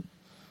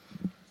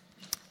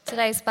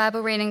Today's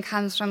Bible reading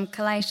comes from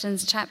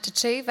Galatians chapter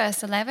 2,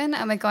 verse 11,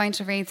 and we're going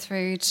to read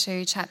through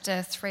to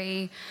chapter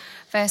 3,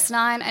 verse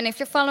 9. And if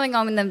you're following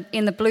on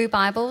in the blue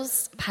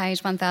Bibles,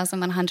 page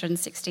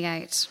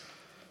 1168,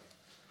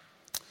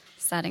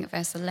 starting at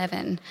verse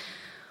 11.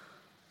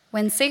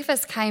 When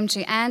Cephas came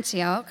to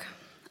Antioch,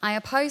 I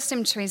opposed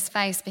him to his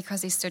face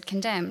because he stood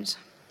condemned.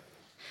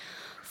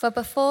 For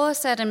before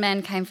certain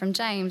men came from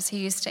James, he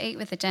used to eat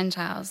with the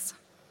Gentiles.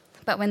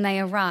 But when they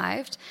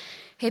arrived,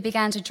 he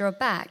began to draw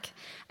back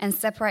and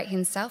separate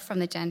himself from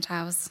the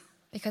Gentiles,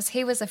 because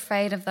he was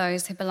afraid of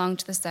those who belonged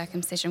to the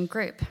circumcision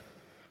group.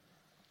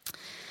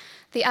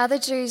 The other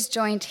Jews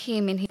joined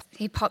him in his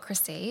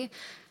hypocrisy,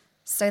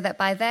 so that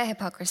by their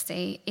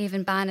hypocrisy,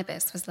 even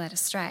Barnabas was led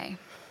astray.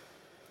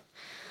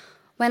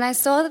 When I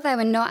saw that they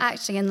were not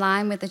acting in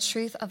line with the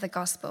truth of the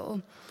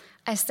gospel,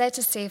 I said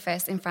to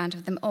Cephas in front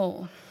of them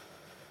all,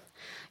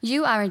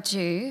 "You are a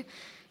Jew,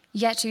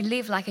 yet you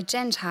live like a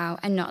Gentile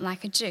and not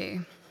like a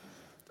Jew.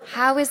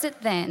 How is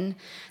it then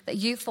that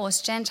you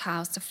force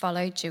Gentiles to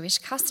follow Jewish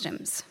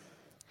customs?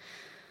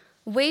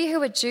 We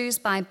who are Jews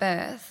by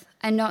birth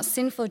and not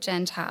sinful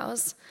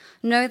Gentiles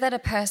know that a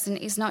person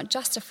is not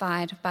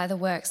justified by the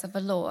works of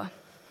the law,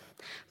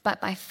 but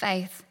by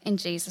faith in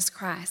Jesus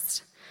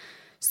Christ.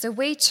 So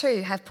we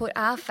too have put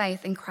our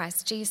faith in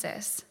Christ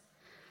Jesus,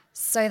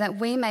 so that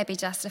we may be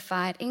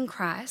justified in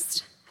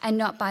Christ and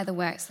not by the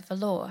works of the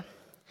law.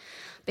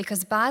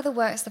 Because by the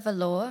works of the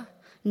law,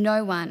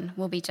 no one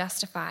will be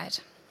justified.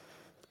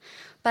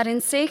 But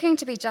in seeking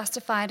to be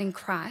justified in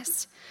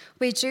Christ,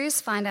 we Jews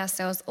find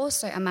ourselves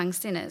also among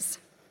sinners.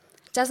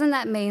 Doesn't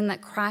that mean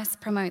that Christ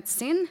promotes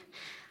sin?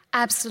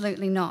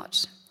 Absolutely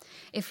not.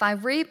 If I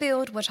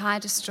rebuild what I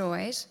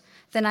destroyed,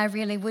 then I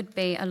really would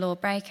be a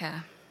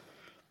lawbreaker.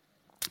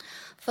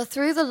 For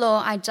through the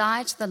law I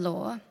died to the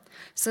law,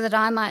 so that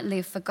I might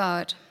live for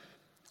God.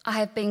 I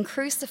have been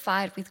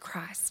crucified with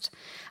Christ,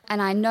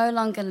 and I no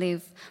longer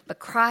live, but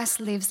Christ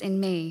lives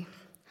in me.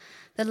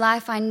 The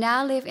life I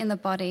now live in the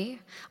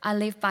body, I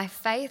live by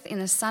faith in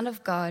the Son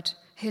of God,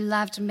 who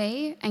loved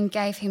me and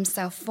gave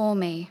himself for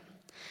me.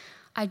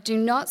 I do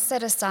not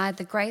set aside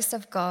the grace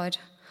of God,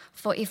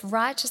 for if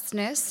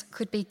righteousness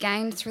could be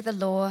gained through the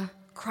law,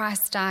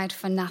 Christ died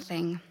for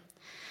nothing.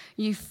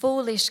 You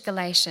foolish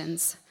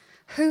Galatians,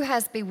 who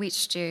has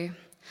bewitched you?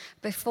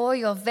 Before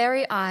your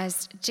very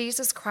eyes,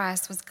 Jesus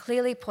Christ was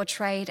clearly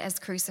portrayed as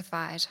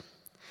crucified.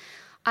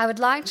 I would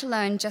like to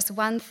learn just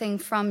one thing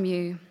from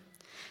you.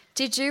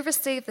 Did you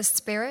receive the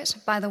Spirit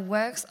by the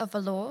works of the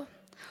law,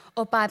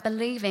 or by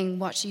believing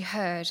what you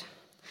heard?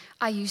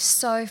 Are you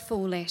so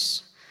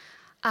foolish?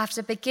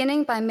 After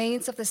beginning by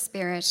means of the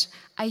Spirit,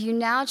 are you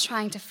now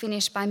trying to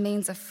finish by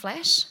means of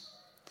flesh?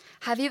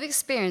 Have you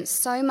experienced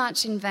so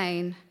much in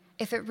vain,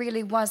 if it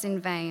really was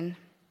in vain?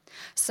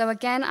 So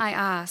again I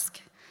ask,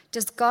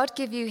 does God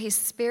give you his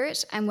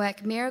Spirit and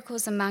work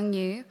miracles among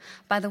you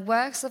by the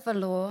works of the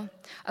law,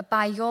 or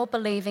by your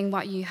believing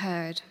what you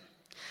heard?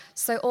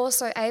 So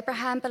also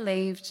Abraham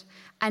believed,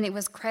 and it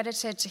was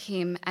credited to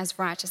him as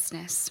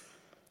righteousness.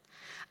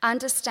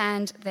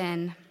 Understand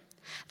then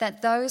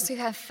that those who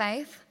have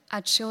faith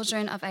are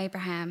children of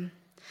Abraham.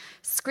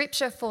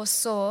 Scripture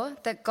foresaw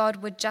that God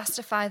would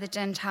justify the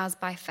Gentiles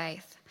by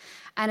faith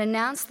and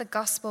announce the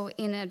gospel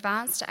in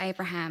advance to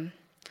Abraham.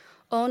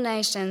 All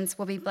nations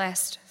will be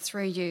blessed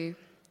through you.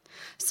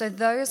 So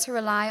those who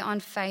rely on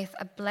faith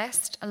are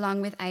blessed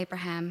along with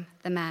Abraham,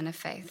 the man of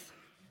faith."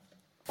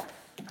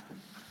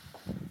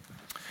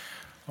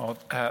 Well,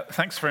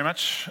 thanks very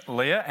much,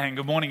 Leah, and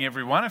good morning,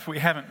 everyone. If we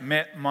haven't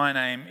met, my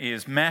name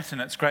is Matt,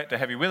 and it's great to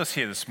have you with us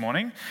here this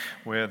morning.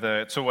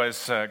 It's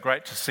always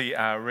great to see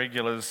our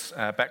regulars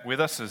back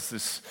with us as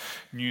this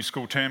new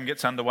school term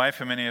gets underway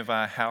for many of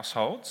our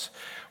households.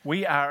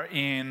 We are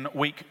in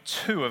week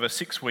 2 of a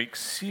 6-week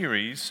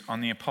series on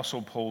the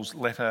Apostle Paul's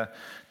letter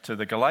to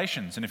the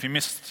Galatians. And if you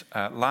missed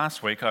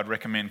last week, I'd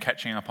recommend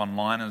catching up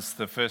online, as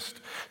the first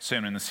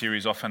sermon in the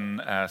series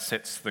often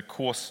sets the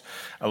course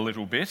a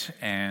little bit,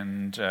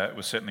 and it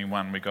was certainly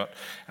one we got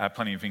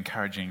plenty of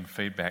encouraging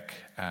feedback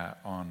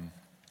on.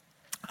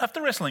 After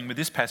wrestling with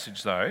this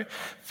passage, though,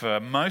 for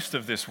most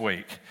of this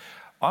week,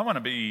 I want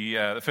to be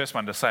the first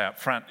one to say up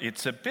front,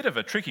 it's a bit of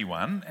a tricky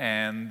one,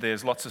 and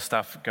there's lots of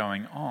stuff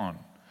going on.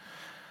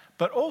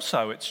 But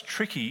also it's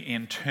tricky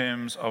in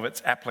terms of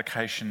its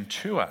application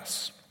to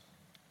us.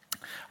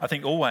 I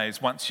think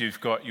always, once you've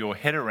got your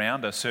head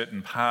around a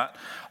certain part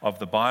of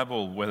the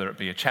Bible, whether it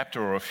be a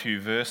chapter or a few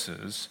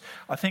verses,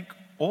 I think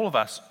all of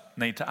us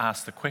need to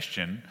ask the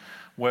question,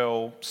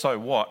 well, so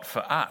what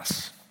for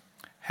us?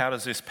 How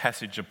does this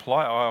passage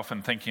apply? I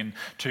often think in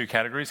 2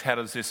 categories. How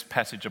does this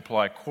passage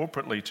apply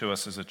corporately to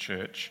us as a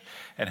church,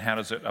 and how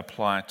does it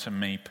apply to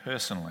me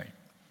personally?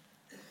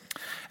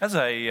 As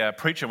a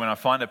preacher, when I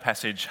find a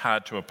passage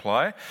hard to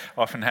apply, I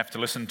often have to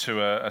listen to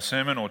a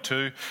sermon or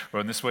 2, or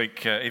in this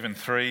week even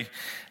 3,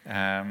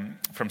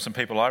 from some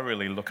people I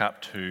really look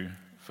up to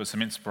for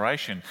some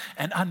inspiration.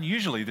 And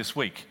unusually this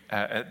week,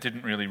 it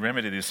didn't really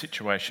remedy this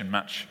situation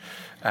much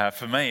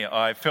for me.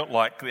 I felt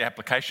like the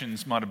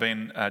applications might have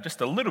been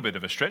just a little bit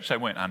of a stretch. They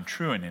weren't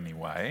untrue in any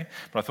way,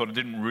 but I thought it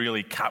didn't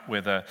really cut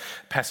where the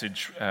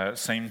passage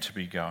seemed to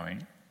be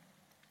going.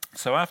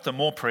 So after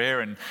more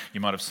prayer, and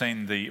you might have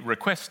seen the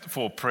request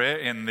for prayer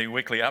in the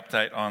weekly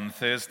update on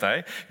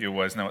Thursday, you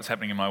always know what's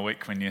happening in my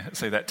week when you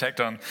see that tacked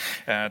on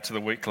to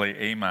the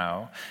weekly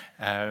email,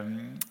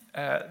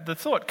 the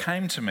thought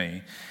came to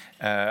me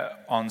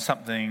on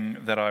something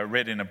that I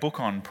read in a book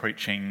on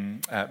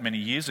preaching many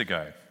years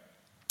ago.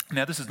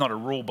 Now, this is not a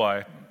rule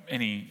by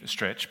any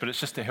stretch, but it's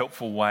just a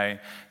helpful way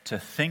to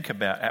think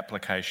about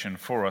application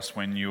for us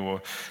when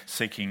you're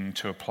seeking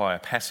to apply a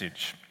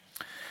passage.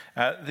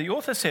 The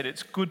author said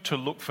it's good to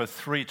look for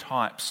three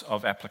types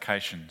of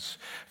applications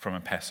from a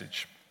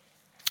passage.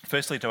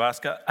 Firstly, to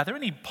ask, are there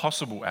any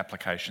possible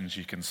applications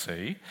you can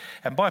see?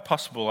 And by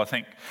possible, I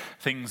think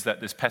things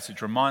that this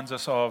passage reminds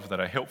us of,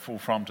 that are helpful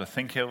to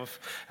think of,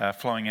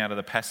 flowing out of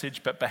the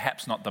passage, but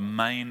perhaps not the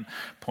main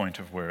point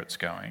of where it's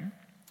going.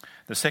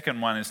 The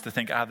second one is to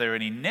think, are there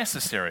any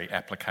necessary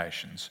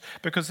applications?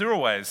 Because there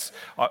always,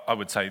 I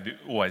would say, there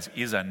always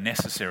is a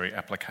necessary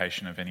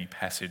application of any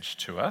passage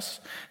to us,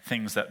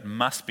 things that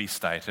must be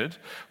stated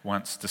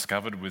once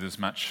discovered with as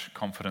much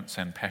confidence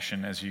and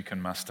passion as you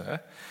can muster.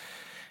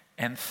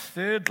 And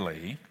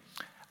thirdly,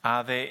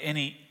 are there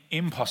any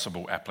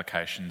impossible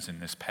applications in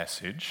this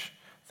passage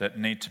that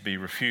need to be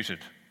refuted?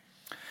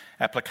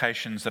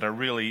 Applications that are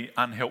really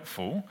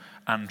unhelpful,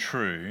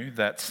 untrue,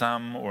 that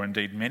some or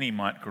indeed many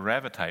might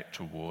gravitate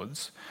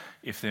towards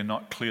if they're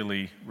not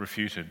clearly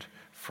refuted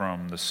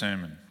from the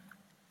sermon.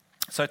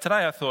 So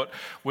today I thought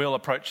we'll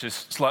approach this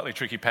slightly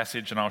tricky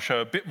passage and I'll show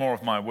a bit more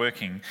of my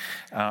working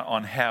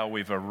on how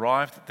we've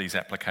arrived at these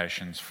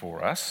applications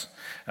for us,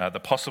 the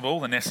possible,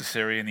 the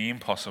necessary and the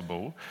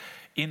impossible,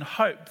 in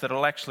hope that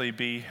it'll actually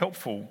be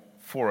helpful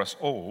for us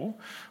all,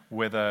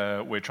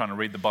 whether we're trying to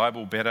read the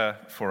Bible better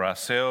for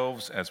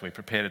ourselves as we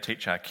prepare to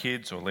teach our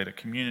kids or lead a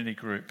community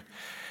group,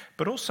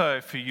 but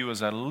also for you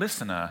as a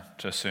listener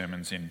to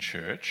sermons in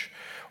church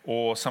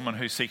or someone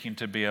who's seeking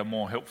to be a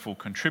more helpful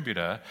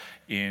contributor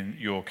in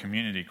your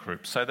community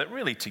group, so that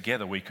really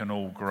together we can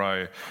all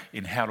grow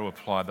in how to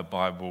apply the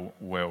Bible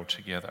well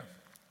together.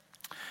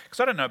 Because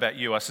I don't know about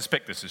you, I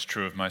suspect this is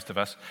true of most of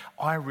us.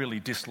 I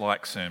really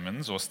dislike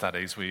sermons or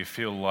studies where you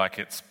feel like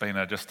it's been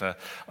just a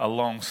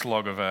long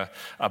slog of a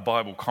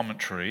Bible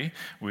commentary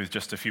with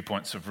just a few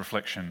points of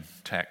reflection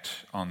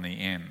tacked on the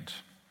end.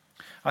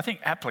 I think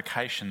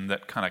application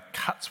that kind of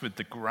cuts with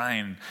the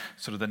grain,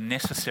 sort of the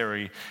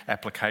necessary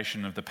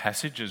application of the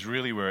passage, is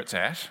really where it's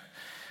at.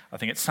 I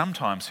think it's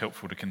sometimes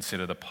helpful to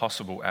consider the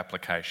possible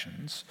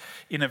applications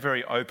in a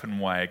very open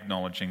way,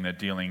 acknowledging they're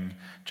dealing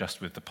just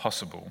with the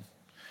possible.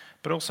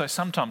 But also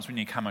sometimes when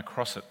you come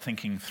across it,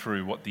 thinking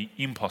through what the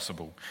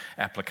impossible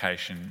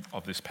application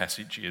of this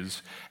passage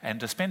is, and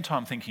to spend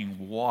time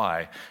thinking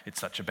why it's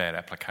such a bad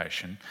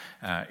application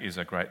is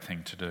a great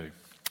thing to do.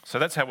 So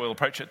that's how we'll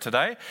approach it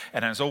today.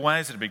 And as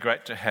always, it'd be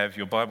great to have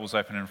your Bibles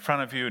open in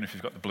front of you. And if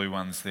you've got the blue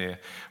ones there,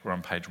 we're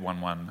on page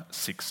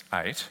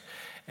 1168.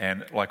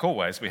 And like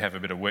always, we have a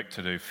bit of work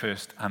to do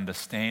first,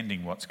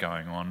 understanding what's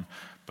going on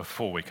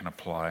before we can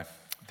apply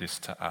this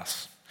to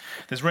us.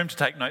 There's room to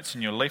take notes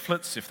in your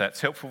leaflets if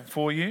that's helpful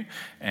for you,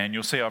 and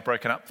you'll see I've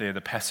broken up there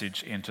the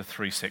passage into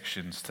three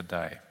sections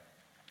today.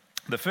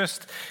 The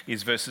first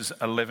is verses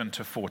 11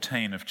 to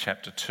 14 of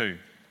chapter 2.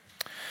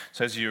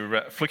 So as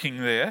you're flicking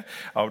there,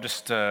 I'll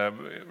just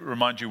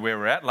remind you where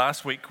we're at.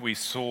 Last week we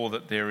saw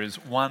that there is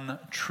one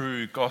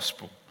true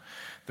gospel,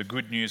 the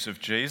good news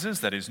of Jesus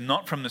that is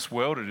not from this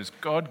world, it is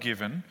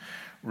God-given,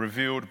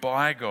 revealed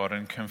by God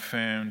and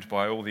confirmed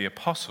by all the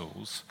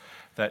apostles,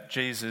 that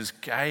Jesus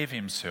gave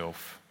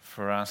himself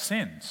for our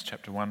sins,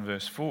 chapter 1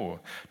 verse 4,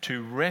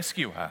 to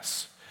rescue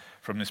us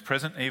from this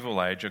present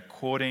evil age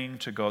according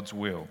to God's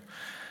will.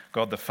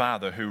 God the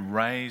Father who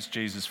raised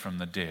Jesus from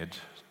the dead,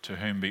 to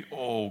whom be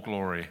all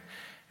glory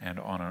and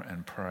honour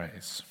and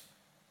praise.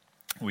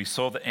 We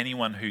saw that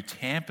anyone who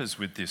tampers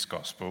with this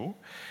gospel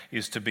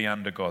is to be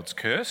under God's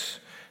curse,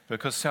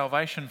 because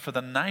salvation for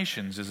the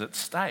nations is at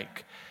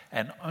stake,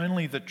 and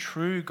only the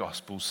true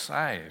gospel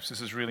saves.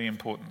 This is really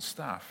important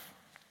stuff.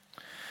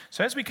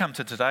 So as we come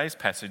to today's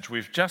passage,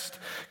 we've just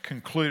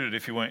concluded,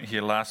 if you weren't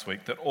here last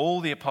week, that all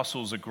the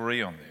apostles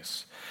agree on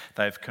this.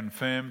 They've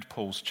confirmed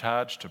Paul's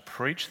charge to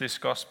preach this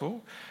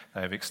gospel.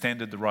 They've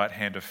extended the right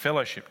hand of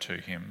fellowship to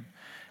him.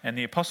 And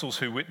the apostles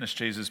who witnessed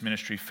Jesus'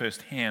 ministry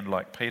firsthand,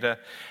 like Peter,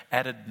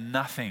 added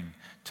nothing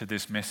to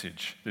this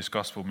message, this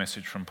gospel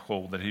message from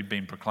Paul that he'd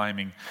been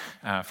proclaiming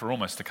for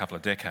almost a couple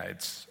of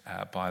decades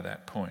by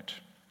that point.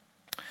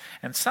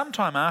 And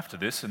sometime after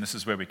this, and this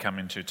is where we come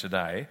into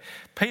today,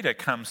 Peter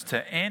comes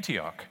to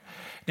Antioch.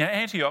 Now,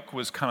 Antioch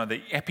was kind of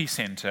the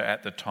epicenter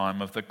at the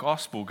time of the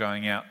gospel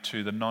going out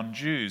to the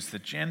non-Jews, the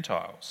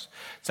Gentiles.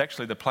 It's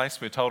actually the place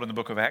we're told in the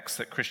book of Acts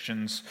that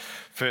Christians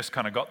first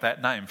kind of got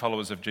that name.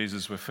 Followers of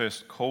Jesus were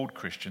first called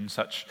Christians.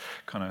 Such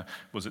kind of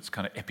was its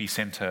kind of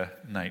epicenter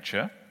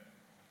nature.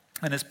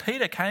 And as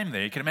Peter came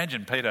there, you can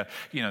imagine Peter,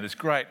 this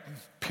great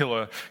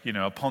pillar,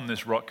 upon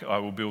this rock I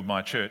will build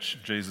my church,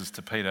 Jesus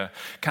to Peter,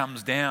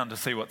 comes down to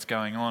see what's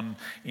going on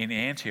in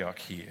Antioch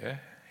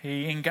here.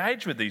 He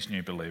engaged with these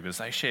new believers.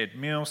 They shared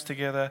meals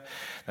together.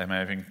 They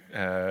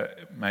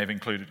may have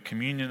included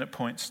communion at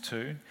points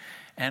too.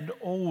 And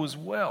all was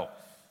well.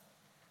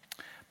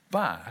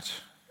 But,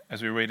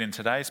 as we read in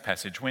today's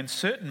passage, when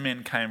certain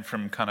men came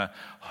from kind of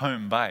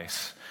home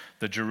base,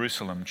 the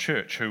Jerusalem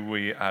church, who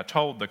we are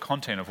told the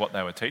content of what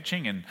they were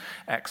teaching in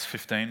Acts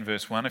 15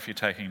 verse 1 if you're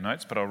taking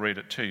notes, but I'll read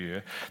it to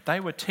you.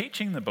 They were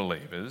teaching the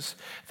believers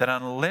that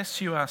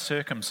unless you are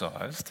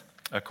circumcised,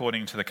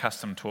 according to the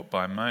custom taught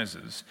by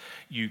Moses,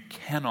 you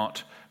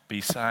cannot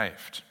be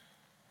saved.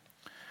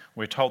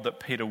 We're told that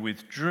Peter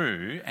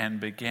withdrew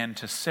and began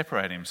to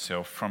separate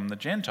himself from the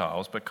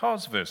Gentiles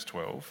because, verse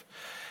 12,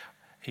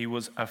 he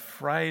was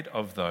afraid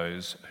of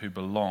those who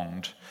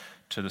belonged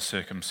to the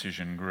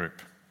circumcision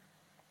group.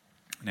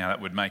 Now,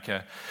 that would make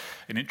an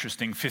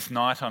interesting fifth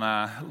night on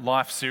our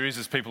life series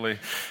as people work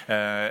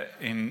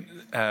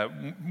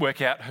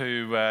out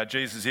who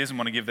Jesus is and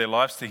want to give their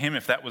lives to him.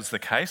 If that was the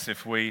case,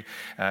 if we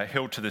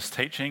held to this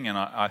teaching, and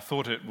I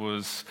thought it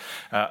was,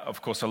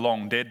 of course, a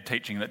long dead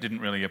teaching that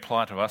didn't really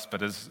apply to us,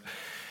 but as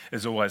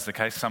is always the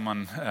case,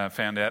 someone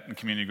found out in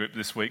community group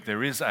this week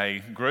there is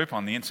a group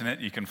on the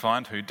internet you can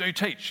find who do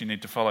teach you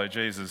need to follow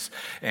Jesus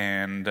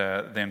and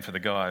then for the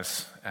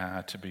guys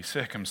to be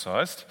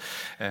circumcised.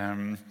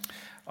 Let's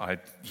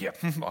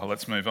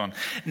move on.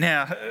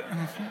 Now,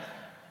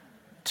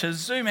 to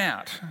zoom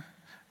out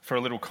for a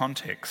little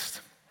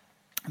context,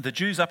 the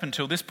Jews up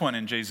until this point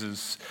in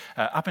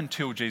up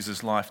until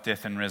Jesus' life,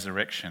 death and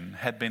resurrection,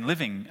 had been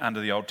living under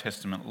the Old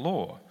Testament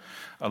law,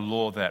 a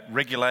law that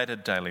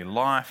regulated daily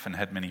life and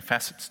had many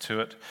facets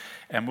to it,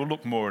 and we'll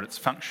look more at its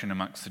function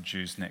amongst the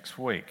Jews next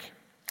week.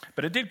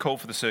 But it did call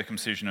for the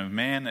circumcision of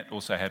man. It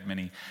also had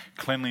many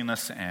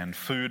cleanliness and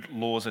food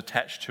laws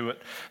attached to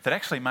it that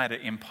actually made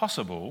it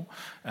impossible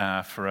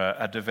for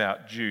a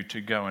devout Jew to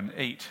go and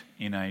eat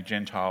in a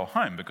Gentile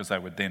home because they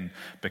would then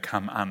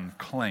become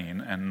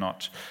unclean and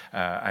not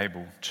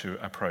able to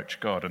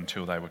approach God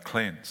until they were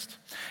cleansed.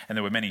 And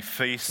there were many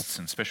feasts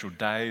and special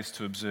days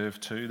to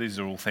observe too. These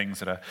are all things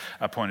that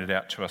are pointed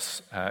out to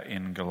us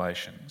in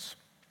Galatians.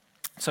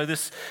 So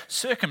this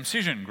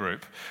circumcision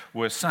group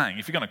were saying,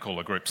 if you're going to call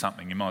a group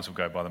something, you might as well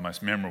go by the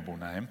most memorable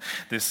name.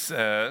 This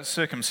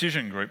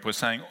circumcision group was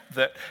saying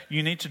that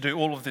you need to do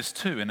all of this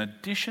too. In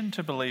addition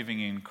to believing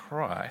in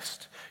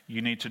Christ,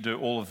 you need to do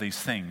all of these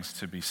things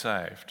to be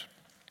saved.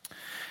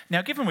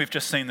 Now, given we've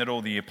just seen that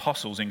all the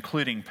apostles,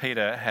 including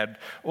Peter, had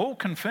all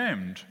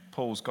confirmed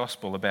Paul's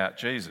gospel about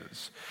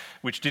Jesus,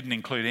 which didn't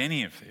include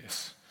any of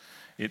this,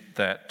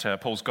 that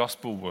Paul's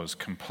gospel was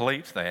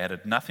complete, they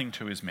added nothing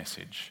to his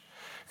message.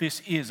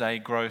 This is a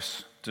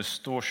gross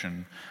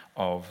distortion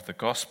of the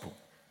gospel.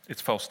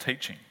 It's false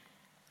teaching.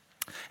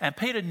 And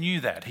Peter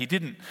knew that. He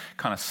didn't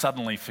kind of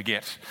suddenly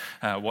forget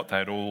what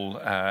they'd all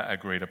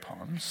agreed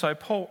upon. So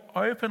Paul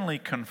openly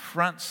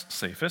confronts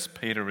Cephas,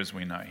 Peter as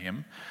we know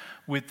him,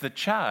 with the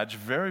charge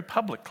very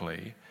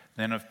publicly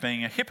then of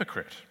being a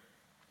hypocrite,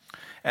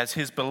 as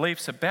his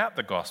beliefs about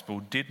the gospel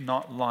did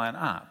not line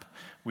up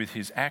with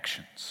his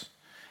actions.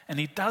 And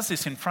he does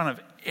this in front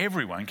of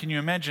everyone. Can you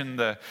imagine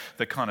the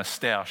kind of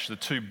stoush, the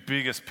two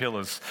biggest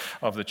pillars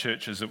of the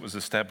churches that was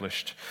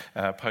established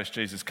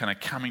post-Jesus kind of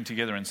coming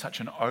together in such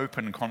an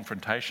open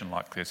confrontation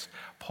like this?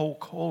 Paul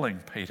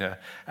calling Peter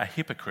a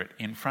hypocrite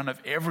in front of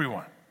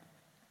everyone.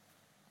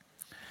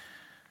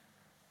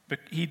 But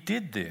he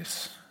did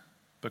this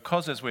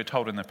because, as we're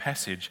told in the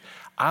passage,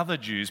 other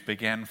Jews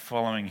began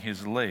following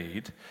his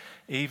lead.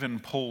 Even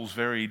Paul's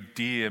very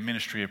dear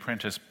ministry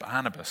apprentice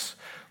Barnabas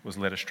was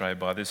led astray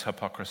by this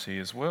hypocrisy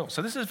as well.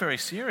 So this is very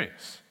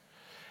serious,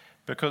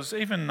 because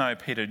even though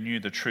Peter knew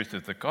the truth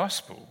of the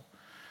gospel,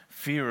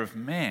 fear of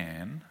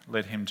man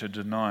led him to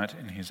deny it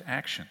in his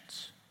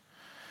actions.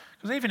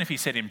 Because even if he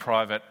said in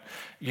private,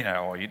 you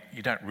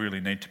don't really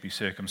need to be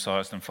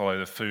circumcised and follow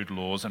the food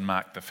laws and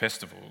mark the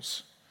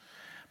festivals,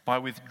 by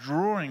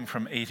withdrawing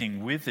from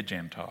eating with the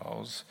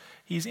Gentiles,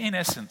 he's in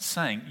essence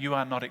saying, you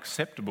are not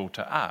acceptable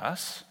to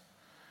us,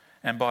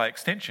 and by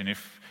extension,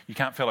 if you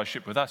can't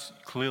fellowship with us,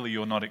 clearly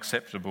you're not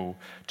acceptable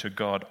to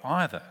God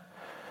either.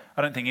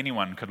 I don't think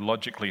anyone could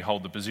logically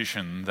hold the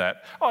position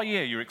that,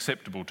 you're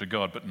acceptable to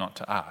God, but not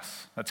to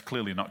us. That's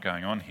clearly not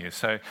going on here.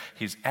 So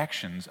his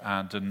actions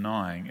are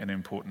denying an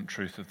important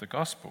truth of the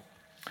gospel.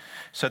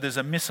 So there's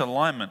a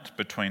misalignment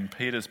between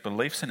Peter's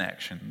beliefs and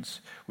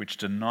actions, which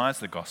denies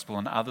the gospel,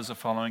 and others are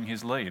following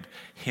his lead.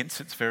 Hence,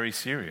 it's very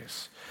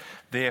serious.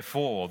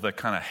 Therefore, the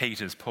kind of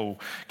heat as Paul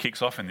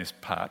kicks off in this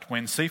part,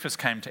 when Cephas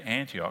came to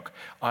Antioch,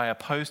 I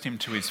opposed him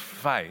to his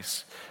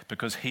face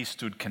because he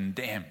stood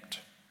condemned.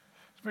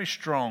 It's very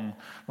strong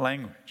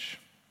language.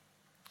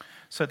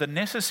 So the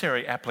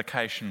necessary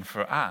application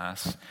for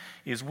us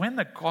is when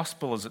the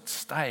gospel is at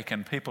stake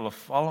and people are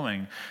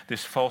following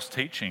this false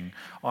teaching,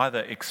 either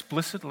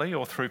explicitly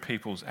or through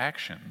people's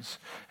actions,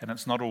 and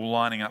it's not all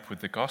lining up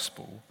with the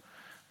gospel,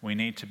 we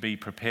need to be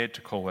prepared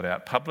to call it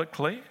out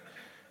publicly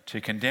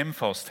to condemn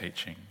false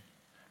teaching,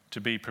 to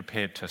be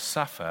prepared to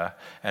suffer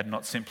and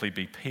not simply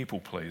be people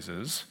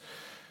pleasers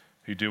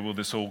who deal with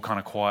this all kind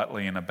of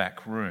quietly in a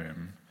back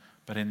room,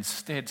 but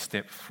instead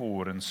step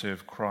forward and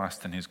serve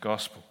Christ and his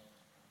gospel,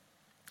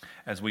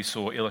 as we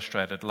saw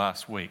illustrated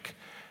last week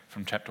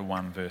from chapter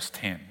 1, verse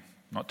 10.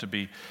 Not to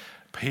be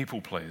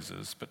people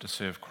pleasers, but to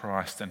serve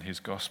Christ and his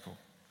gospel.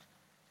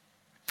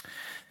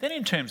 Then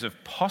in terms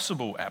of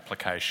possible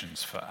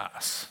applications for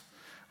us,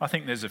 I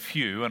think there's a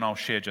few, and I'll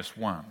share just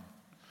one.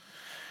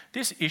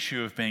 This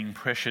issue of being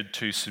pressured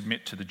to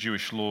submit to the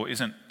Jewish law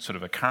isn't sort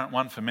of a current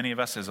one for many of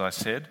us, as I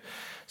said.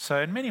 So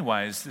in many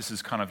ways, this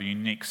is kind of a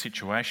unique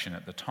situation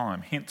at the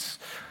time, hence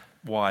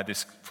why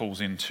this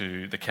falls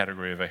into the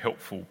category of a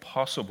helpful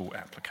possible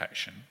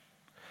application.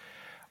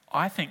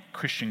 I think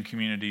Christian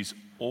communities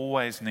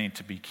always need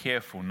to be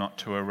careful not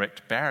to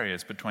erect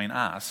barriers between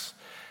us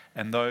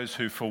and those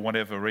who, for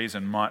whatever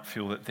reason, might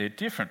feel that they're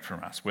different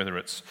from us, whether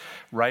it's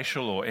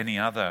racial or any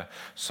other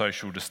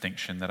social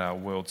distinction that our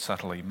world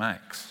subtly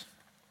makes.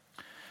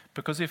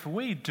 Because if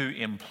we do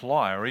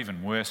imply, or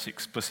even worse,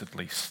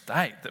 explicitly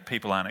state that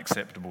people aren't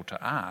acceptable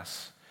to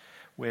us,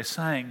 we're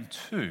saying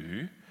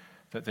too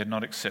that they're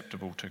not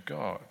acceptable to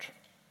God.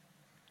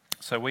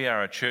 So we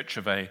are a church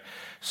of a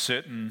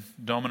certain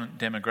dominant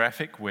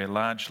demographic. We're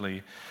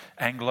largely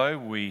Anglo.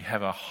 We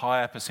have a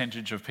higher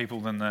percentage of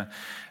people than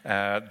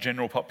the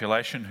general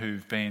population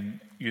who've been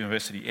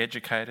university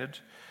educated.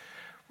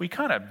 We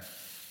kind of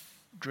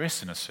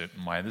dress in a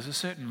certain way. There's a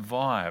certain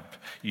vibe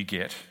you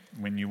get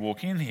when you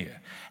walk in here.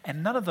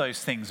 And none of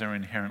those things are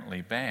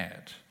inherently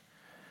bad.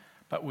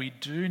 But we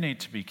do need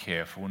to be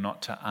careful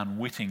not to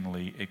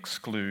unwittingly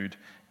exclude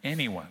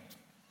anyone.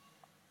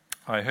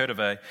 I heard of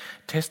a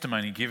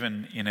testimony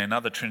given in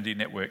another Trinity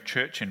Network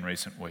church in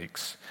recent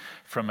weeks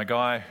from a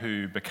guy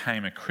who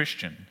became a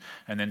Christian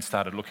and then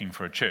started looking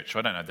for a church.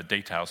 I don't know the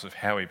details of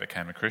how he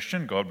became a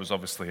Christian. God was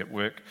obviously at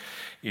work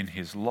in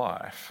his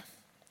life.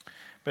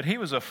 But he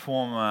was a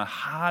former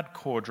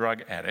hardcore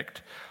drug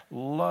addict,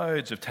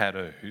 loads of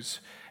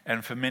tattoos,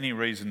 and for many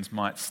reasons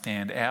might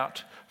stand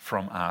out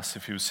from us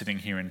if he was sitting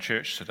here in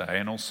church today,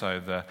 and also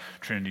the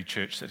Trinity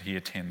Church that he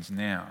attends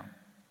now.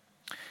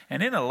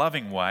 And in a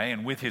loving way,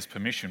 and with his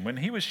permission, when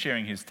he was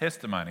sharing his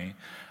testimony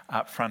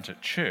up front at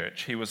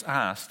church, he was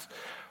asked,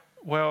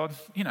 well,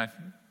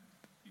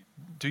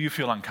 do you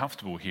feel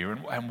uncomfortable here,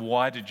 and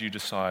why did you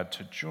decide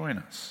to join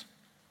us?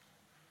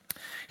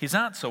 His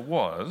answer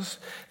was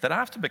that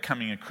after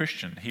becoming a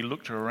Christian, he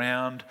looked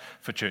around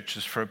for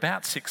churches for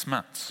about 6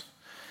 months.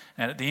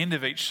 And at the end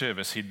of each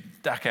service,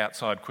 he'd duck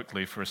outside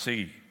quickly for a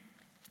ciggy.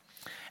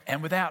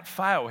 And without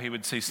fail, he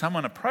would see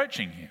someone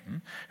approaching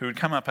him who would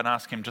come up and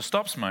ask him to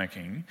stop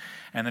smoking,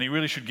 and then he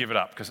really should give it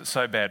up because it's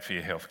so bad for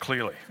your health,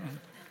 clearly.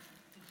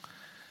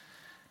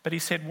 But he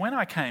said, when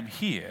I came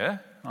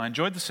here, I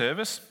enjoyed the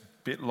service,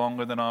 a bit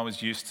longer than I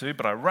was used to,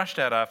 but I rushed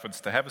out afterwards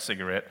to have a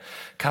cigarette.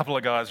 A couple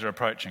of guys are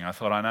approaching. I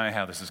thought, I know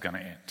how this is going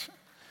to end.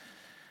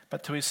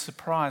 But to his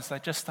surprise, they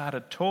just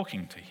started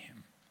talking to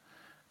him.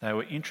 They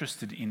were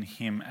interested in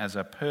him as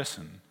a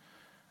person,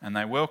 and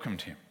they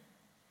welcomed him.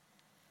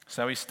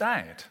 So he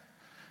stayed,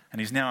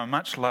 and he's now a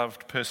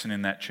much-loved person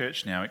in that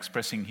church now,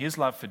 expressing his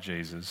love for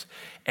Jesus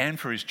and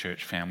for his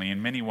church family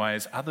in many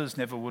ways others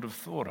never would have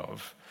thought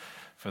of,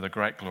 for the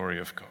great glory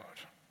of God.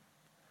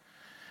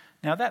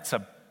 Now that's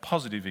a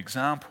positive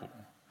example,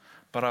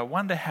 but I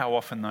wonder how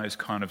often those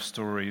kind of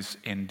stories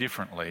end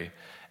differently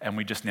and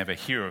we just never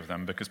hear of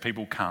them because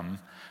people come,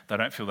 they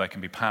don't feel they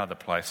can be part of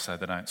the place, so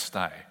they don't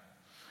stay.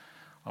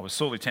 I was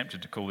sorely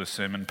tempted to call this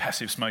sermon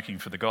Passive Smoking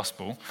for the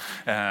Gospel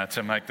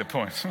to make the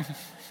point.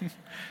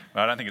 But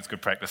I don't think it's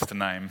good practice to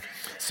name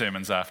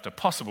sermons after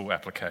possible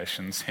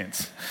applications,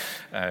 hence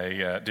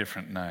a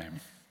different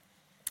name.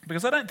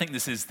 Because I don't think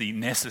this is the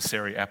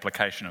necessary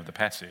application of the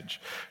passage,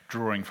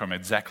 drawing from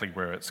exactly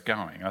where it's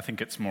going. I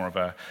think it's more of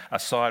a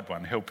side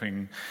one,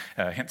 helping,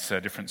 hence a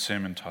different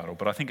sermon title.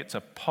 But I think it's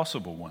a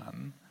possible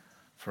one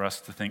for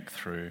us to think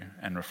through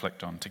and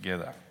reflect on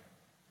together.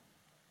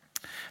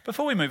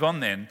 Before we move on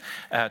then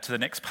to the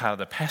next part of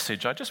the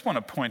passage, I just want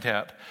to point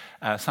out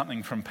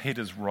something from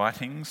Peter's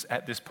writings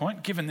at this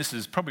point, given this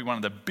is probably one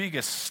of the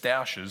biggest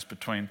stoushes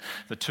between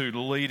the two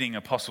leading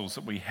apostles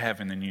that we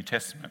have in the New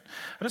Testament.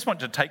 I just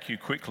want to take you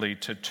quickly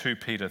to 2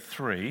 Peter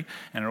 3,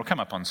 and it'll come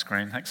up on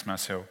screen. Thanks,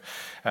 Marcel.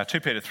 2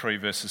 Peter 3,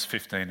 verses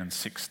 15 and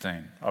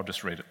 16. I'll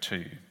just read it to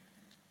you.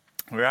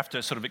 We're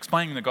after sort of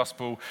explaining the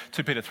gospel.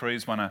 2 Peter 3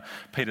 is one of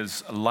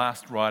Peter's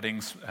last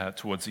writings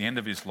towards the end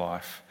of his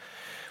life,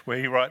 where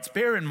he writes,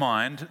 bear in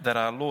mind that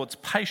our Lord's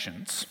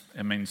patience,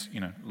 it means,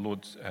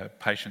 Lord's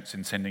patience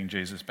in sending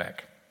Jesus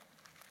back,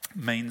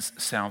 means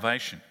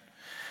salvation.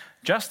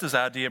 Just as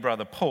our dear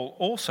brother Paul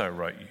also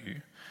wrote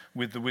you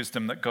with the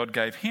wisdom that God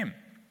gave him.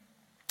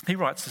 He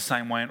writes the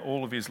same way in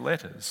all of his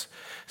letters,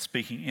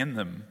 speaking in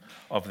them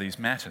of these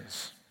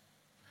matters.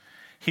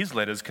 His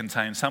letters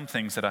contain some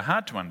things that are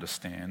hard to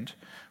understand,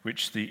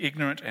 which the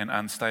ignorant and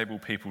unstable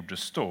people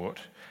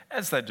distort,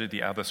 as they do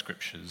the other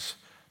scriptures,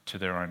 to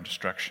their own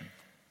destruction.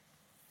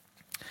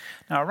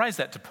 Now, I raise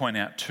that to point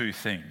out two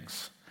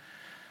things.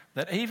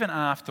 that even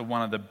after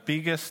one of the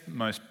biggest,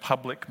 most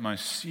public,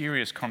 most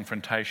serious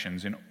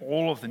confrontations in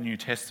all of the New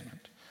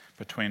Testament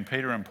between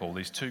Peter and Paul,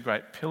 these two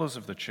great pillars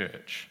of the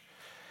church,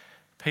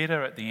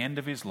 Peter at the end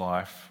of his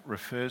life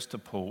refers to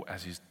Paul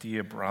as his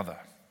dear brother.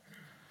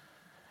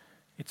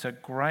 It's a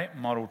great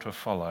model to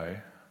follow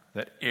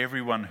that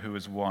everyone who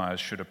is wise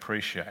should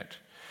appreciate.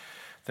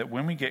 That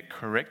when we get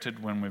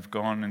corrected, when we've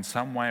gone in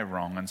some way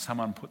wrong and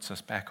someone puts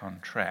us back on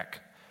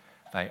track,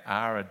 they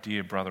are a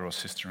dear brother or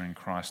sister in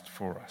Christ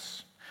for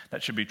us.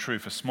 That should be true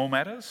for small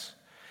matters,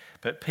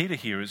 but Peter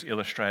here is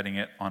illustrating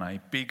it on a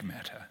big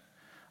matter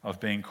of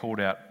being called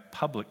out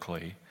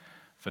publicly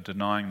for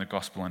denying the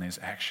gospel in his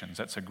actions.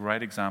 That's a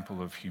great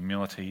example of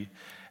humility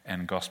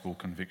and gospel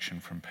conviction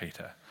from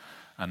Peter.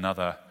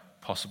 Another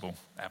possible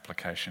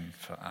application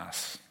for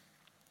us.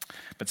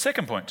 But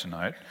second point to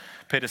note,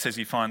 Peter says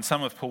he finds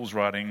some of Paul's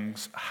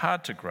writings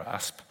hard to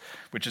grasp,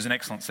 which is an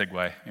excellent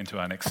segue into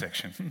our next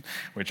section,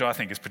 which I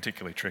think is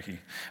particularly tricky.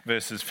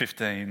 Verses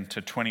 15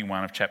 to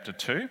 21 of chapter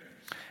 2.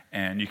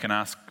 And you can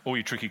ask all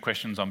your tricky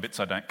questions on bits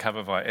I don't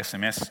cover via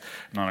SMS.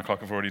 9 o'clock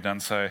I've already done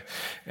so,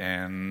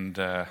 and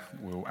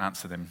we'll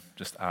answer them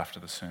just after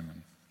the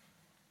sermon.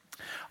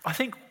 I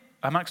think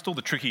amongst all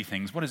the tricky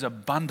things, what is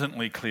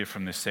abundantly clear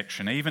from this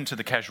section, even to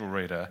the casual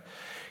reader,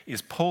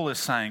 is Paul is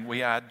saying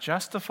we are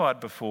justified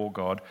before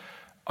God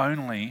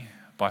only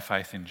by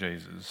faith in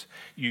Jesus.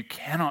 You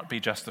cannot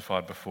be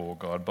justified before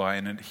God by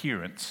an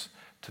adherence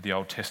to the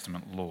Old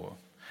Testament law.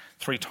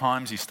 3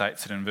 times he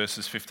states it in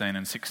verses 15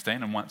 and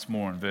 16, and once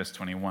more in verse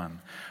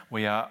 21.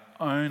 We are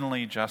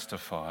only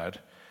justified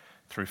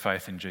through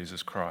faith in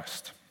Jesus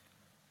Christ.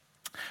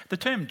 The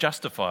term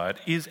justified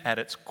is at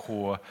its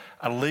core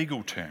a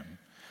legal term.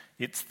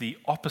 It's the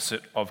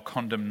opposite of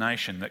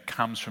condemnation that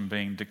comes from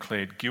being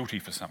declared guilty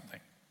for something.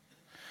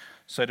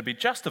 So to be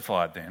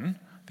justified then,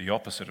 the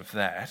opposite of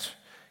that,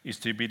 is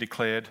to be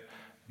declared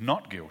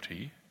not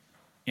guilty,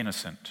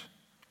 innocent,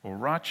 or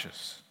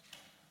righteous.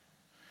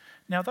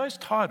 Now those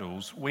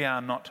titles we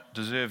are not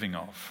deserving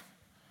of.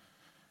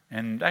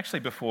 And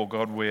actually before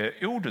God we're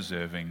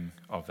ill-deserving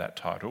of that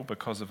title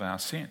because of our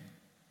sin.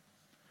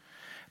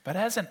 But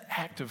as an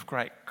act of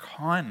great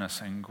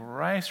kindness and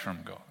grace from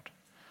God,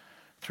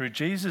 through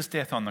Jesus'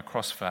 death on the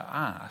cross for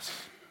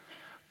us,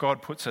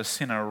 God puts a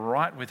sinner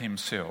right with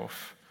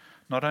himself,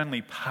 not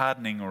only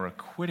pardoning or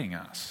acquitting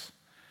us,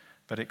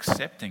 but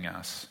accepting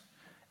us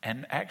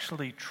and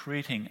actually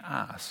treating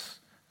us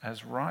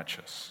as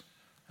righteous,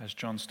 as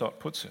John Stott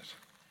puts it.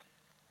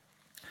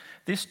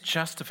 This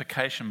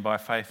justification by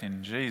faith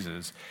in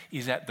Jesus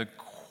is at the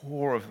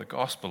core of the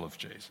gospel of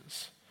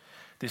Jesus.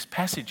 This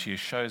passage here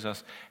shows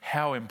us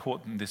how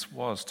important this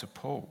was to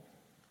Paul.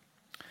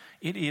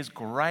 It is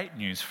great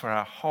news for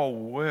our whole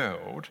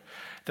world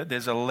that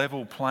there's a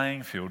level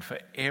playing field for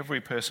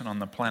every person on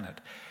the planet.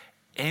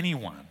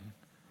 Anyone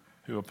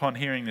who, upon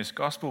hearing this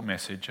gospel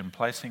message and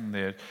placing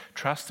their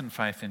trust and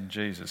faith in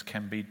Jesus,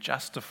 can be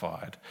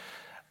justified,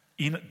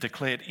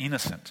 declared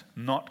innocent,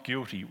 not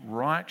guilty,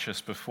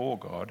 righteous before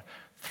God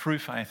through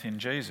faith in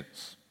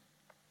Jesus.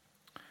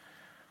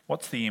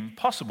 What's the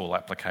impossible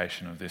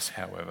application of this,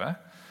 however?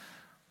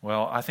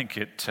 Well, I think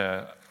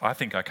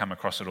I come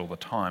across it all the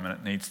time, and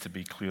it needs to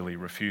be clearly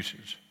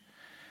refuted.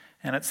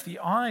 And it's the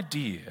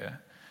idea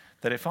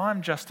that if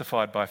I'm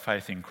justified by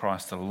faith in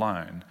Christ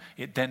alone,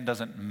 it then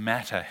doesn't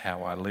matter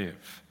how I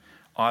live.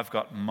 I've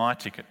got my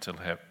ticket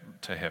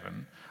to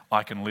heaven.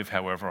 I can live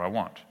however I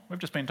want. We've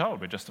just been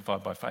told we're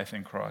justified by faith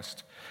in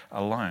Christ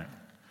alone.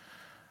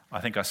 I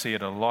think I see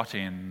it a lot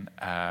in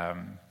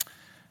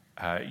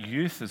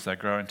youth as they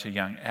grow into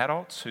young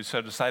adults who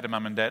sort of say to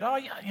mum and dad,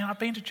 I've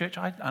been to church,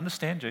 I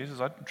understand Jesus,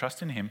 I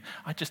trust in him,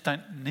 I just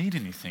don't need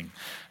anything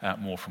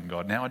more from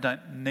God. Now I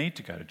don't need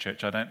to go to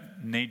church, I don't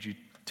need you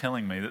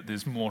telling me that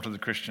there's more to the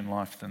Christian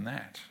life than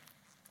that.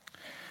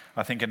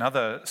 I think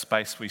another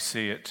space we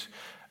see it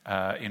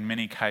in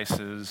many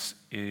cases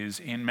is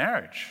in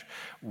marriage,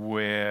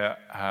 where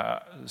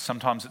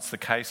sometimes it's the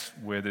case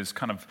where there's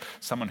kind of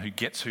someone who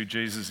gets who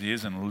Jesus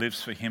is and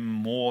lives for him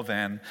more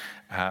than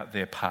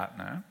their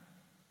partner.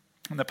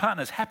 And the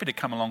partner's happy to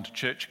come along to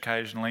church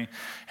occasionally,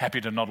 happy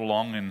to nod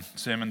along in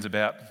sermons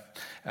about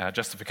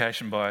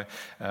justification by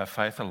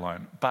faith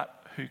alone,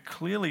 but who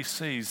clearly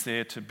sees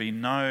there to be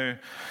no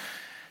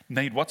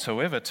need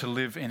whatsoever to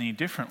live any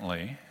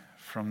differently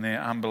from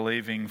their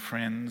unbelieving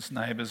friends,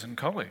 neighbours and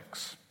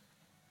colleagues.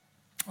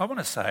 I want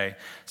to say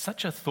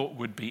such a thought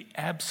would be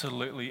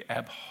absolutely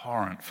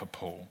abhorrent for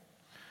Paul.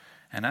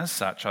 And as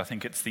such, I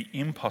think it's the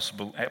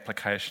impossible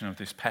application of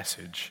this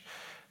passage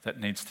that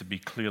needs to be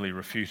clearly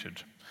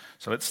refuted.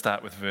 So let's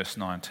start with verse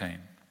 19,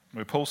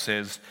 where Paul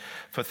says,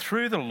 "For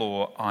through the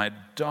law I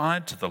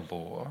died to the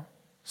law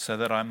so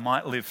that I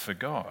might live for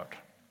God."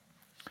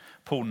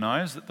 Paul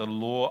knows that the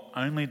law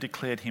only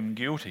declared him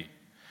guilty.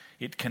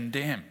 It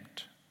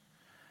condemned.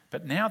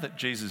 But now that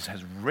Jesus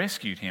has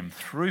rescued him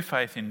through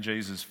faith in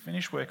Jesus'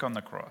 finished work on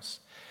the cross,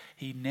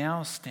 he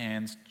now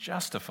stands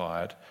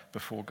justified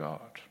before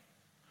God.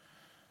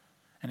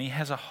 And he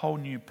has a whole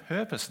new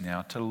purpose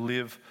now to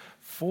live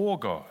for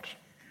God.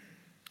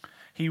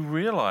 He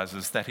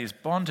realizes that his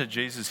bond to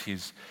Jesus,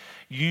 his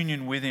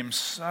union with him,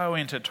 so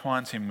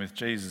intertwines him with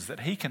Jesus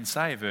that he can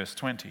say, verse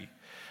 20,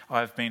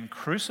 I've been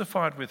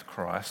crucified with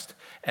Christ,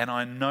 and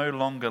I no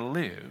longer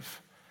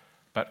live,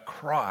 but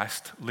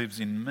Christ lives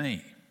in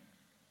me.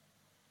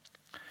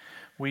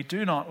 We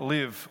do not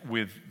live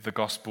with the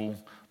gospel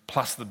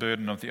plus the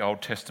burden of the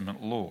Old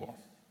Testament law.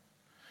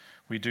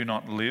 We do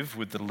not live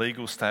with the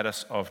legal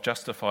status of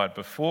justified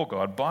before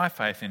God by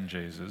faith in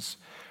Jesus,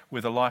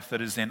 with a life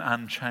that is then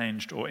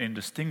unchanged or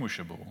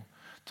indistinguishable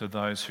to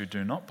those who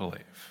do not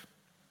believe.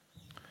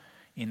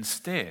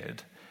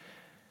 Instead,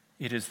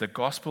 it is the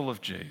gospel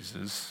of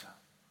Jesus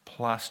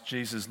plus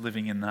Jesus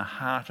living in the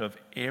heart of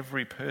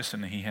every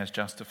person he has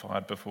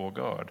justified before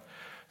God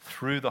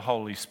through the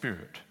Holy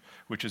Spirit,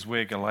 which is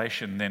where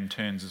Galatians then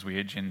turns as we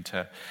edge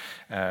into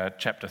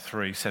chapter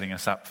 3, setting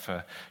us up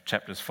for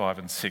chapters 5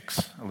 and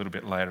 6 a little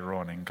bit later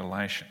on in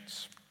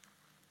Galatians.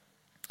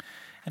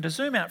 And to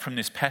zoom out from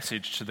this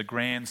passage to the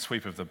grand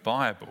sweep of the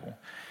Bible,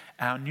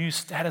 our new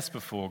status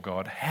before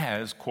God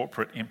has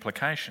corporate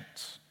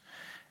implications.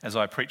 As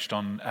I preached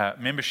on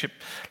membership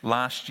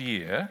last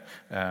year,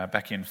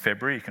 back in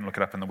February, you can look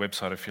it up on the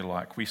website if you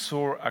like, we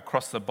saw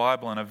across the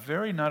Bible in a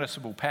very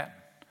noticeable pattern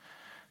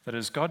that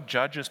as God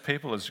judges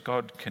people, as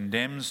God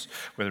condemns,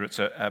 whether it's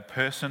a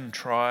person,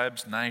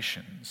 tribes,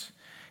 nations,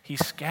 he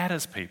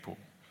scatters people.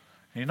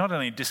 He not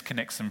only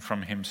disconnects them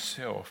from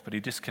himself, but he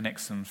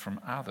disconnects them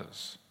from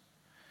others.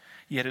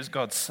 Yet as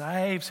God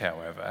saves,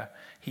 however,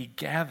 he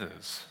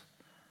gathers.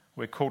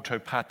 We're called to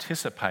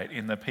participate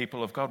in the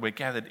people of God. We're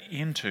gathered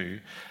into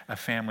a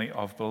family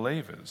of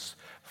believers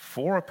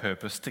for a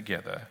purpose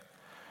together,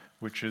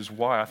 which is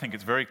why I think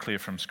it's very clear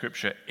from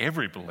Scripture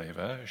every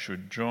believer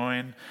should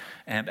join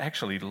and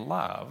actually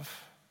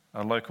love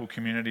a local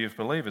community of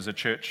believers, a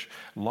church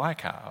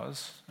like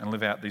ours, and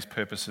live out these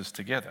purposes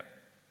together.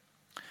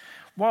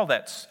 While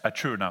that's a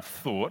true enough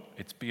thought,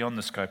 it's beyond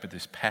the scope of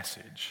this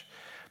passage,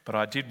 but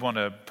I did want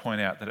to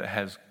point out that it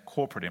has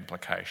corporate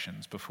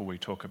implications before we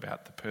talk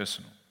about the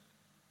personal.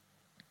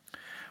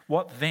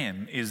 What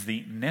then is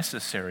the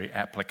necessary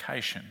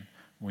application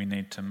we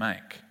need to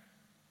make?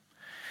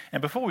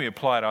 And before we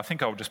apply it, I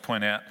think I'll just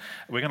point out,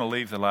 we're going to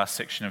leave the last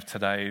section of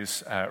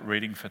today's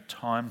reading for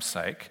time's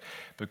sake,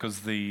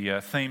 because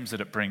the themes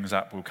that it brings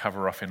up we'll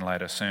cover off in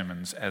later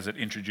sermons as it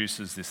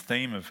introduces this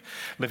theme of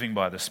living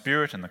by the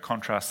Spirit and the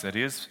contrast that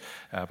is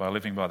by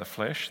living by the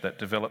flesh that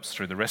develops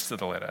through the rest of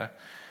the letter,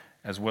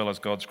 as well as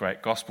God's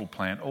great gospel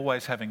plan,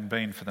 always having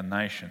been for the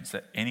nations,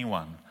 that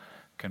anyone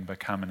can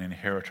become an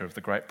inheritor of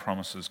the great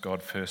promises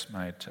God first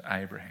made to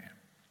Abraham.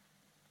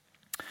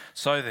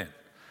 So then,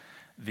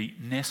 the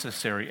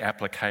necessary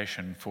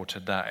application for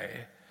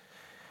today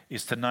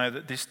is to know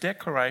that this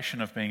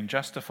declaration of being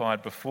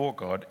justified before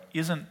God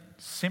isn't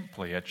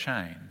simply a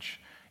change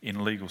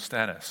in legal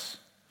status.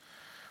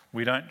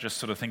 We don't just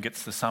sort of think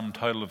it's the sum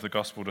total of the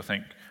gospel to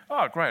think,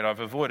 oh great, I've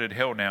avoided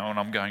hell now and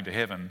I'm going to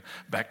heaven,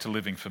 back to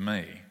living for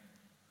me.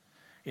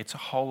 It's a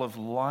whole of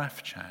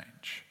life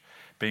change,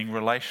 being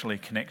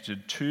relationally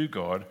connected to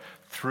God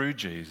through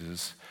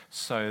Jesus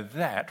so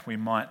that we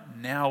might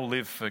now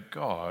live for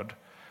God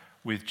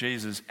with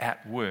Jesus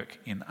at work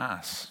in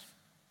us.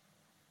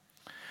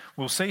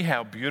 We'll see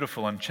how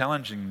beautiful and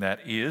challenging that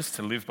is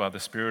to live by the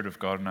Spirit of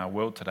God in our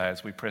world today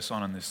as we press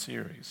on in this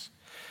series.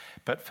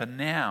 But for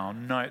now,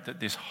 note that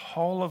this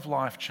whole of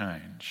life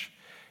change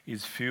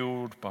is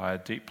fueled by a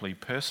deeply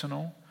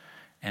personal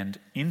and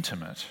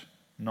intimate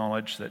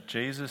knowledge that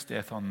Jesus'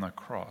 death on the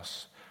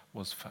cross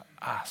was for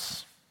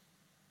us.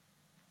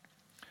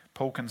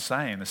 Paul can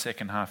say in the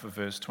second half of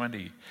verse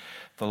 20,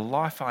 the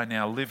life I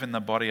now live in the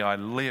body I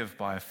live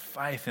by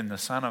faith in the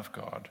Son of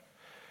God,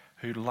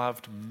 who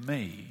loved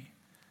me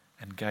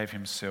and gave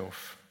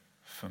himself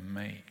for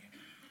me.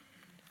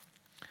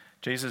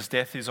 Jesus'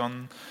 death is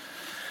on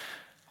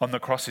the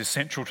cross is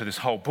central to this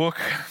whole book,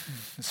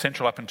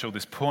 central up until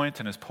this point,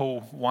 and as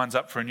Paul winds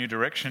up for a new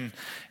direction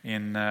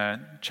in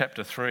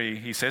chapter 3,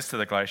 he says to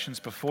the Galatians,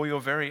 before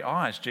your very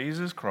eyes,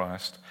 Jesus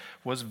Christ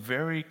was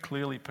very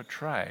clearly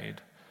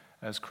portrayed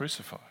as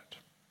crucified.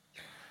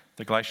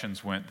 The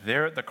Galatians weren't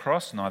there at the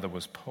cross, neither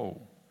was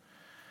Paul.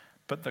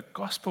 But the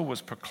gospel was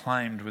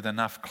proclaimed with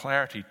enough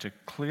clarity to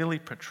clearly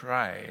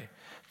portray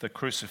the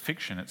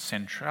crucifixion, its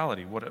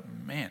centrality, what it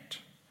meant.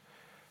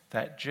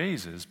 That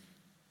Jesus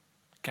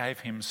gave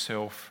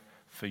himself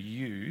for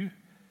you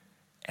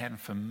and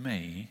for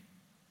me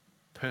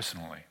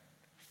personally.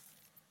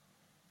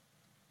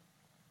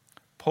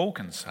 Paul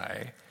can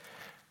say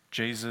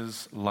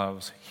Jesus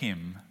loves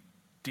him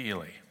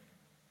dearly.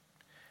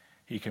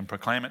 He can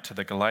proclaim it to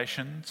the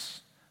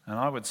Galatians, and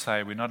I would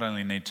say we not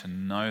only need to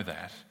know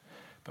that,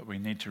 but we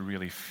need to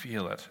really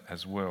feel it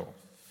as well.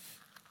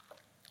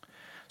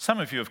 Some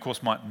of you, of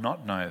course, might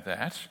not know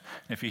that.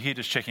 If you're here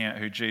just checking out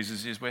who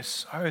Jesus is, we're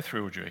so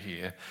thrilled you're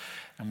here,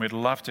 and we'd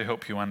love to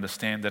help you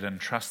understand that and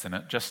trust in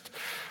it. Just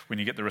when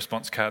you get the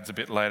response cards a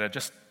bit later,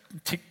 just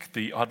tick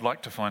the I'd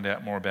like to find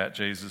out more about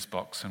Jesus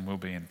box and we'll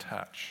be in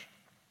touch.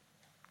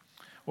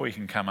 Or you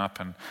can come up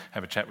and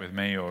have a chat with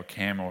me or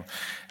Cam or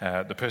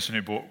the person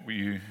who brought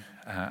you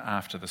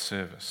after the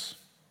service.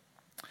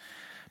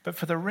 But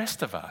for the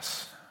rest of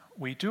us,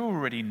 we do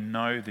already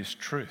know this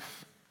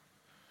truth.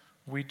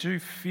 We do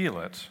feel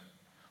it,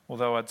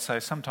 although I'd say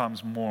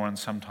sometimes more and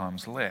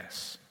sometimes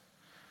less.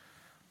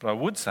 But I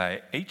would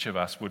say each of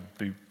us would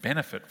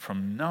benefit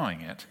from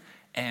knowing it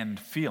and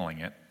feeling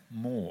it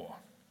more.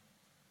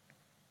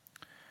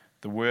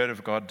 The Word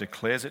of God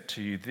declares it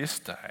to you this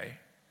day.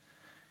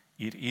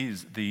 It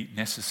is the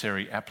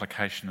necessary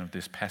application of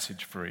this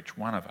passage for each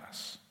one of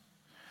us.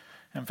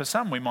 And for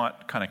some, we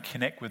might kind of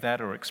connect with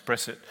that or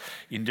express it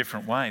in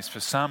different ways.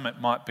 For some,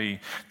 it might be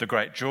the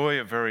great joy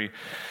of very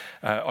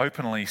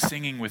openly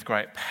singing with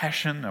great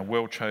passion, a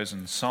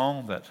well-chosen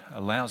song that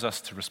allows us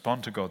to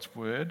respond to God's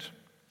word.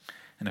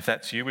 And if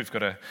that's you, we've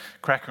got a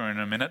cracker in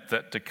a minute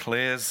that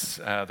declares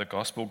the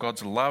gospel,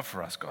 God's love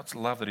for us, God's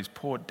love that is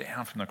poured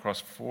down from the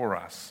cross for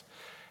us,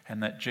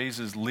 and that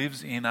Jesus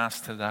lives in us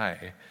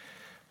today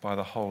by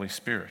the Holy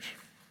Spirit.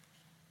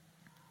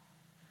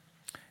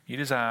 It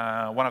is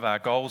one of our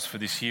goals for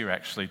this year,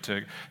 actually,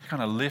 to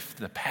kind of lift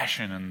the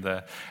passion and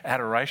the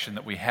adoration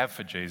that we have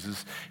for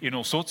Jesus in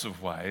all sorts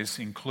of ways,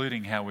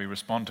 including how we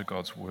respond to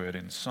God's word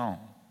in song.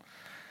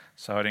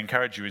 So I'd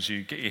encourage you as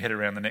you get your head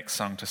around the next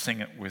song to sing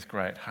it with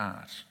great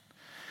heart.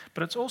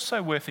 But it's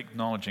also worth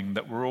acknowledging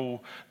that we're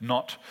all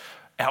not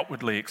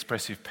outwardly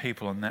expressive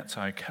people, and that's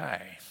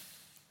okay.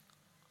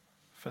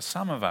 For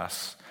some of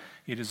us,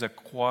 it is a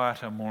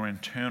quieter, more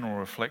internal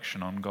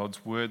reflection on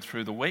God's word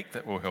through the week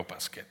that will help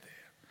us get there.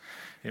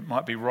 It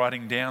might be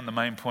writing down the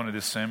main point of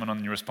this sermon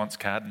on your response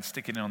card and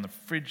sticking it on the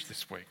fridge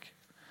this week.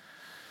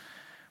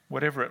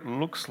 Whatever it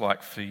looks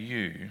like for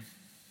you,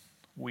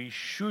 we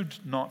should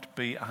not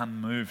be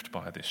unmoved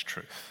by this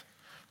truth.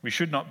 We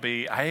should not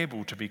be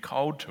able to be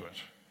cold to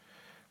it.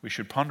 We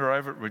should ponder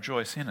over it,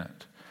 rejoice in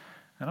it.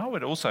 And I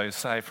would also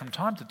say from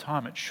time to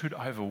time it should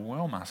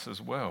overwhelm us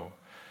as well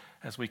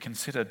as we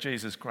consider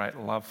Jesus' great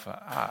love for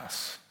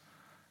us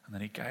and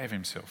that he gave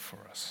himself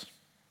for us.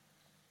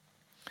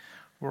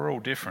 We're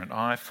all different.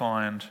 I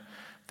find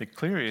the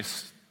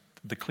clearest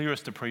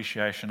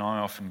appreciation I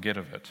often get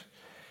of it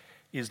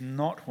is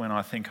not when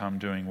I think I'm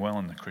doing well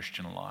in the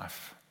Christian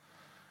life,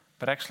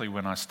 but actually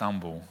when I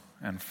stumble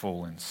and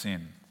fall in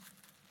sin.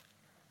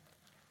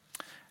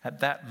 At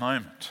that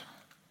moment,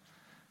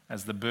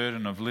 as the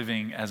burden of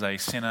living as a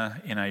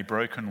sinner in a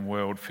broken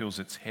world feels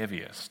its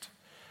heaviest,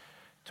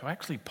 to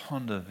actually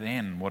ponder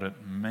then what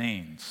it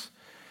means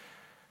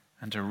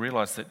and to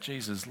realize that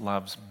Jesus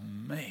loves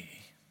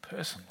me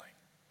personally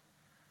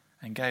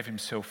and gave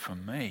himself for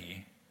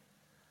me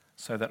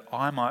so that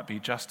I might be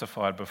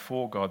justified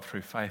before God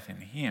through faith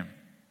in him.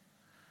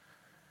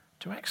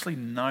 To actually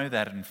know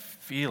that and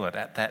feel it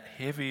at that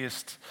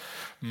heaviest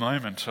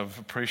moment of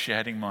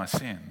appreciating my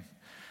sin,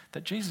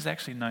 that Jesus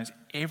actually knows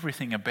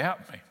everything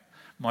about me,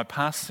 my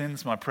past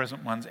sins, my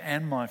present ones,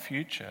 and my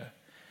future,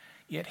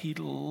 yet he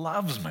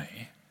loves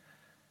me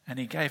and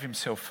he gave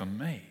himself for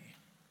me.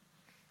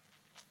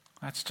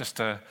 That's just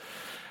a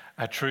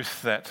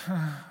truth that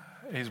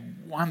is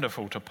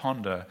wonderful to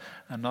ponder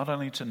and not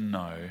only to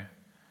know,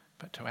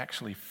 but to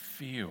actually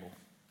feel.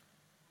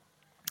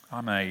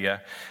 I'm a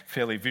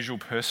fairly visual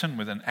person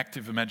with an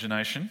active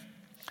imagination.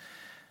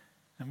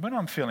 And when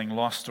I'm feeling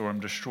lost or I'm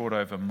distraught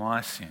over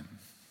my sin,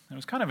 there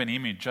was kind of an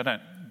image, I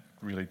don't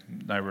really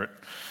know where it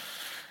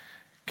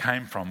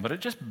came from, but it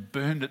just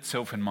burned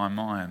itself in my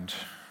mind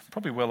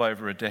probably well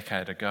over a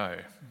decade ago.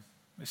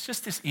 It's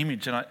just this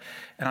image, and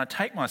I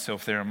take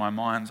myself there in my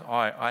mind's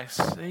eye. I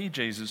see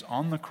Jesus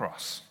on the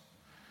cross.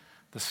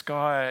 The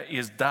sky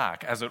is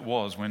dark, as it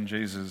was when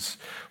Jesus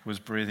was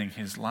breathing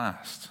his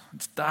last.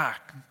 It's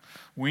dark.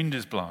 Wind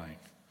is blowing.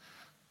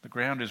 The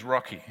ground is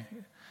rocky.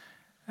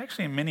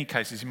 Actually, in many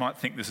cases, you might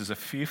think this is a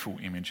fearful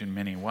image in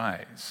many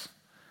ways,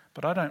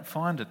 but I don't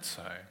find it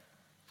so.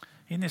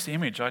 In this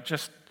image, I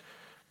just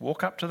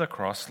walk up to the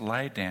cross,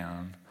 lay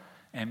down,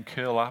 and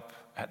curl up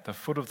at the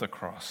foot of the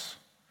cross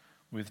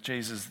with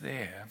Jesus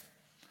there.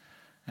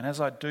 And as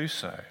I do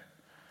so,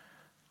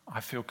 I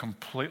feel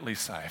completely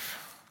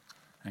safe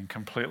and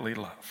completely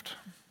loved.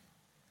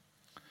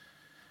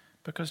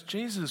 Because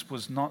Jesus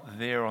was not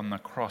there on the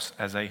cross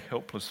as a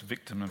helpless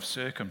victim of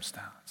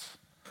circumstance,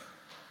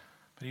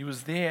 but he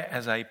was there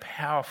as a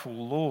powerful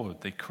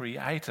Lord, the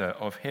creator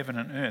of heaven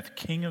and earth,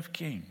 King of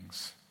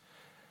kings,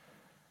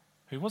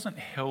 who wasn't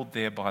held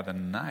there by the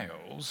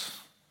nails,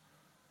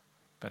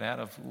 but out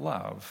of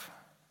love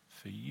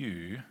for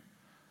you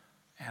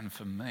and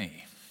for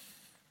me.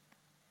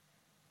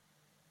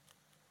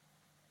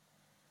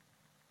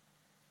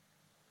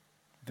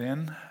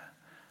 Then,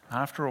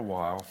 after a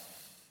while,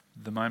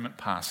 the moment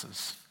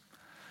passes,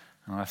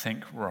 and I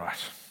think, right,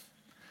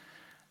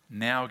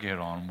 now get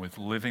on with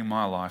living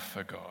my life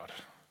for God.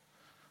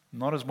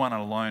 Not as one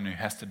alone who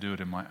has to do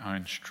it in my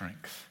own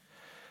strength,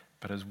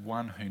 but as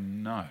one who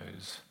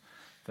knows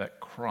that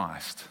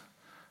Christ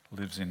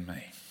lives in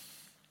me.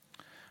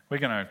 We're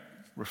going to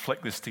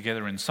reflect this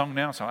together in song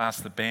now. So I'll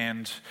ask the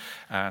band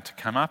to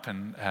come up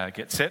and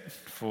get set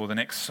for the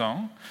next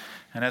song.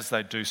 And as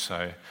they do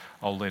so,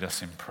 I'll lead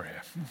us in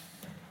prayer.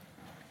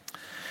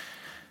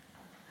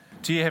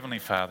 Dear Heavenly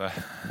Father,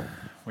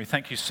 we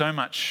thank you so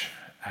much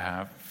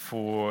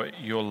for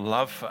your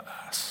love for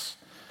us,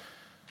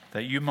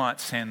 that you might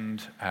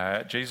send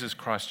Jesus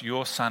Christ,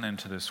 your Son,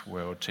 into this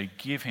world to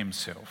give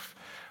himself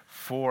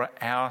for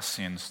our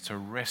sins, to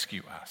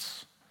rescue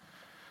us.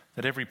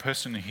 That every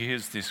person who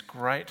hears this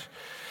great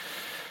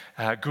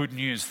good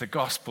news, the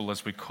gospel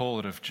as we call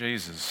it of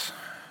Jesus,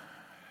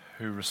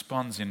 who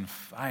responds in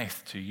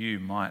faith to you,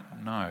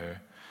 might know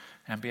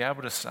and be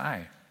able to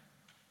say,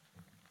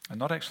 and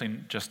not actually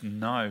just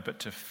know, but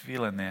to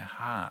feel in their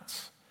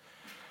hearts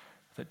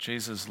that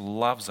Jesus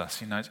loves us.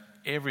 He knows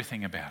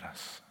everything about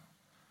us.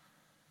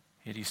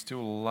 Yet he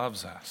still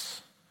loves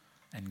us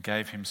and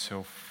gave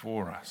himself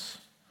for us.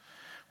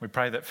 We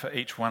pray that for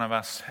each one of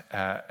us,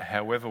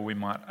 however we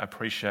might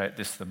appreciate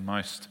this the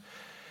most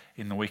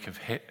in the week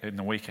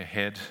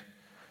ahead,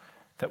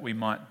 that we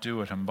might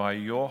do it, and by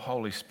your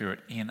Holy Spirit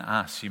in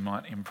us, you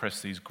might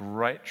impress these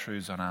great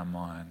truths on our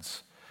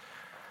minds,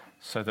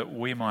 so that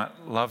we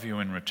might love you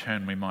in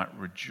return, we might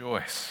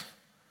rejoice,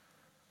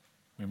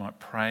 we might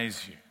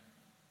praise you.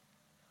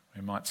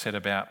 We might set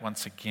about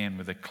once again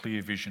with a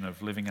clear vision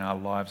of living our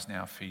lives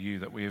now for you,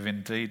 that we have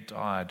indeed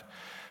died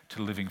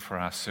to living for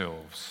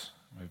ourselves.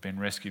 We've been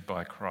rescued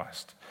by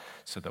Christ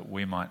so that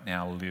we might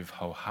now live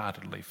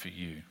wholeheartedly for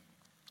you.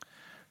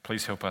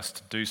 Please help us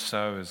to do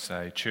so as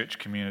a church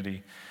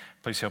community.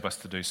 Please help us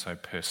to do so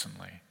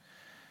personally.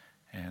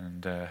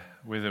 And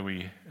whether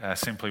we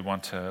simply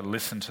want to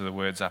listen to the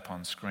words up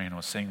on screen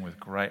or sing with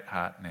great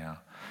heart now,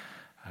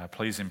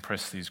 please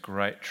impress these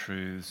great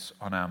truths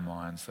on our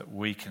minds, that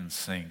we can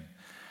sing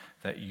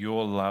that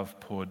your love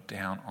poured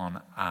down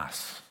on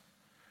us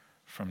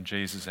from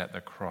Jesus at the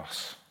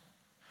cross,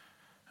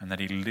 and that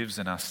he lives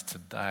in us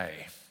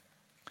today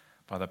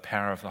by the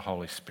power of the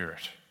Holy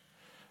Spirit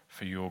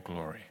for your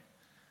glory.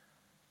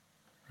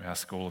 We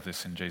ask all of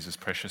this in Jesus'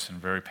 precious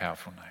and very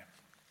powerful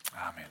name.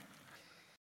 Amen.